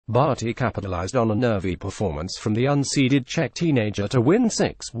Barty capitalized on a nervy performance from the unseeded Czech teenager to win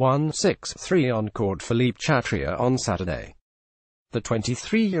 6-1, 6-3 on court Philippe Chatrier on Saturday. The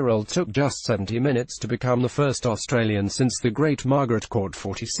 23-year-old took just 70 minutes to become the first Australian since the great Margaret Court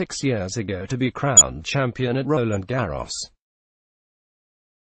 46 years ago to be crowned champion at Roland Garros.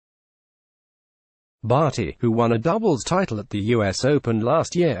 Barty, who won a doubles title at the US Open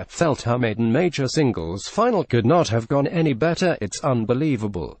last year, felt her maiden major singles final could not have gone any better. "It's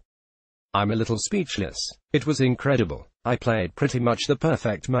unbelievable. I'm a little speechless. It was incredible. I played pretty much the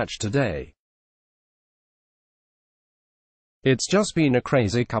perfect match today. It's just been a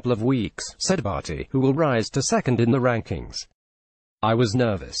crazy couple of weeks," said Barty, who will rise to second in the rankings. "I was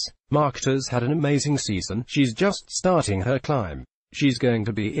nervous. Marketa's had an amazing season. She's just starting her climb. She's going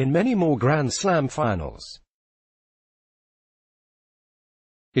to be in many more Grand Slam finals.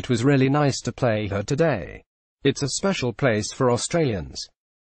 It was really nice to play her today. It's a special place for Australians.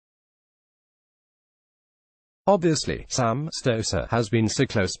 Obviously, Sam Stosur has been so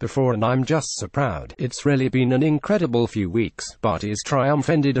close before and I'm just so proud. It's really been an incredible few weeks." Barty's triumph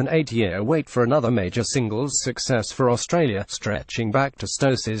ended an 8-year wait for another major singles success for Australia, stretching back to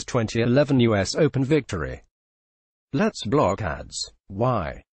Stosur's 2011 US Open victory. Let's block ads.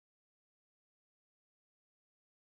 Why?